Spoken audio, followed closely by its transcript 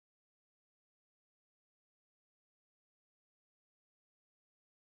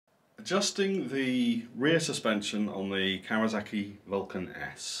Adjusting the rear suspension on the Kawasaki Vulcan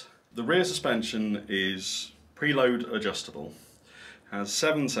S. The rear suspension is preload adjustable. Has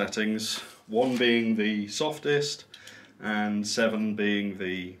 7 settings, 1 being the softest and 7 being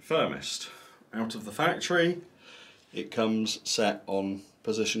the firmest. Out of the factory it comes set on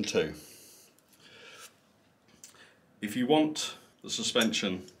position 2. If you want the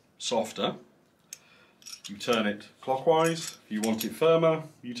suspension softer, you turn it clockwise. If you want it firmer,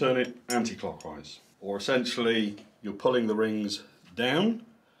 you turn it anti-clockwise. Or essentially, you're pulling the rings down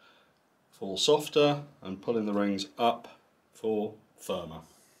for softer and pulling the rings up for firmer.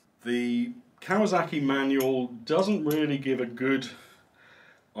 The Kawasaki manual doesn't really give a good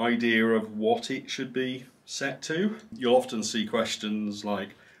idea of what it should be set to. You'll often see questions like,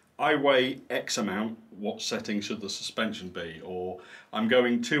 I weigh X amount, what setting should the suspension be? Or I'm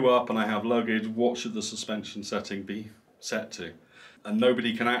going 2 up and I have luggage, what should the suspension setting be set to? And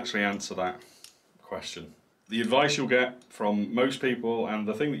nobody can actually answer that question. The advice you'll get from most people, and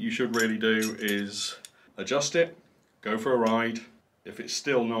the thing that you should really do, is adjust it, go for a ride. If it's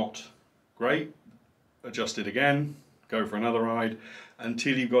still not great, adjust it again, go for another ride,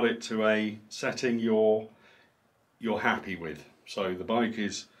 until you've got it to a setting you're happy with. So the bike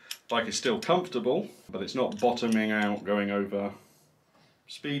is still comfortable, but it's not bottoming out, going over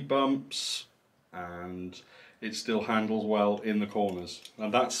speed bumps, and it still handles well in the corners.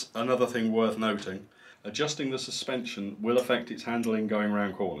 And that's another thing worth noting. Adjusting the suspension will affect its handling going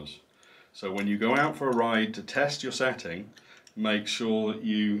around corners. So when you go out for a ride to test your setting, make sure that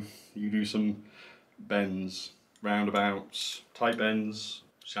you do some bends, roundabouts, tight bends,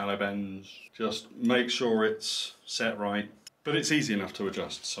 shallow bends. Just make sure it's set right. But it's easy enough to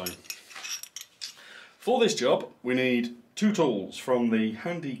adjust. So for this job we need 2 tools from the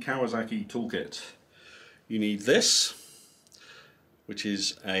handy Kawasaki toolkit. You need this, which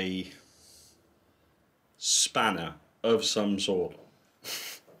is a spanner of some sort.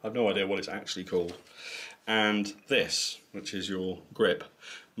 I've no idea what it's actually called. And this, which is your grip.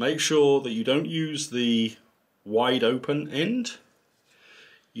 Make sure that you don't use the wide open end,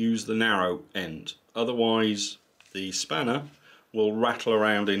 use the narrow end. Otherwise the spanner will rattle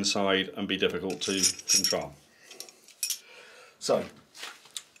around inside and be difficult to control. So,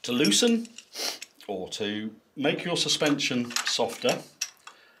 to loosen or to make your suspension softer,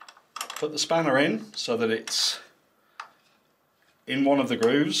 put the spanner in so that it's in one of the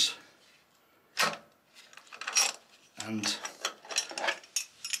grooves and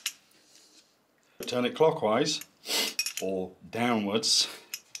turn it clockwise or downwards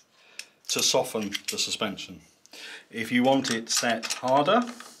to soften the suspension. If you want it set harder,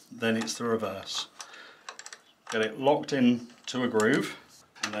 then it's the reverse. Get it locked in to a groove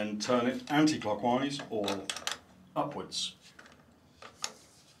and then turn it anti-clockwise or upwards,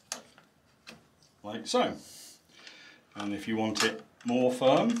 like so. And if you want it more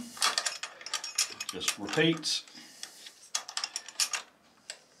firm, just repeat.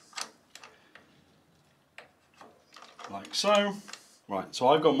 Like so. Right, so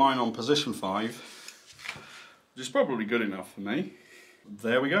I've got mine on position 5. Which is probably good enough for me.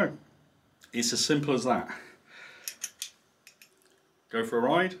 There we go. It's as simple as that. Go for a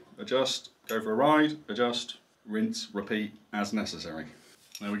ride, adjust, go for a ride, adjust, rinse, repeat as necessary.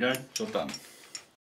 There we go, job done.